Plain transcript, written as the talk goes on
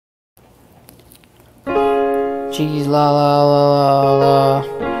She's la la la la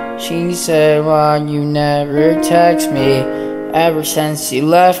la. She said, why you never text me ever since you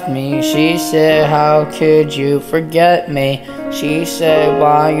left me? She said, how could you forget me? She said,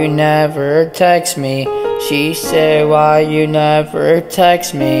 why you never text me? She said, why you never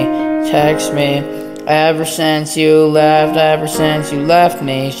text me? Text me. Ever since you left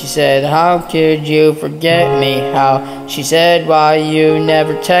me. She said, how could you forget me? How? She said, why you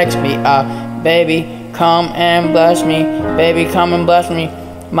never text me? Baby, come and bless me. Baby, come and bless me.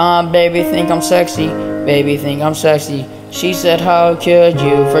 My baby think I'm sexy. Baby, think I'm sexy. She said, how could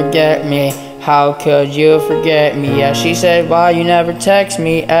you forget me? How could you forget me? Yeah, she said, why you never text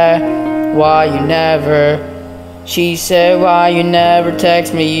me? Why you never? She said, why you never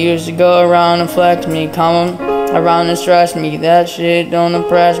text me? You used to go around and flex me, come around and stress me. That shit don't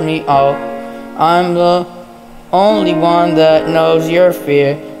impress me. Oh, I'm the only one that knows your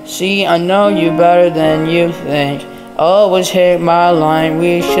fear. See, I know you better than you think. Always hit my line,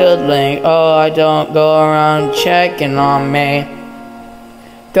 we should link. Oh, I don't go around checking on me.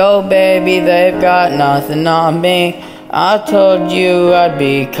 Go baby, they've got nothing on me. I told you I'd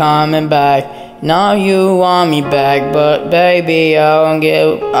be coming back. Now you want me back, but baby,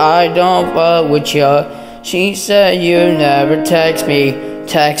 I don't fuck with you. She said you never text me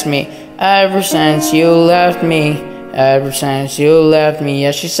ever since you left me. Ever since you left me.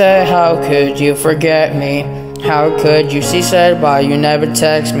 Yeah, she said, how could you forget me? How could you? She said, why you never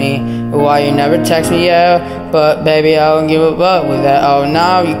text me? Why you never text me? Yeah, but baby, I don't give a fuck with that. Oh,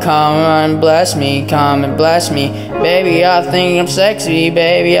 now you come and bless me, come and bless me. Baby, I think I'm sexy,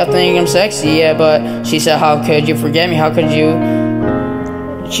 baby, I think I'm sexy. Yeah, but she said, how could you forget me? How could you?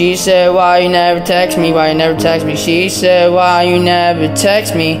 She said, why you never text me? Why you never text me? She said, why you never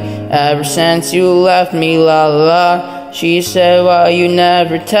text me ever since you left me? La la la. She said, why you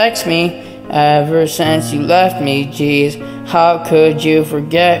never text me ever since you left me? Jeez, how could you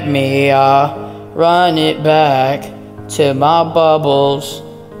forget me? Run it back to my bubbles.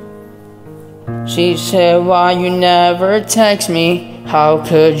 She said, why you never text me? How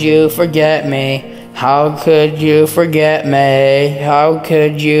could you forget me? How could you forget me? How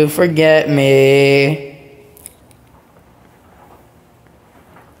could you forget me?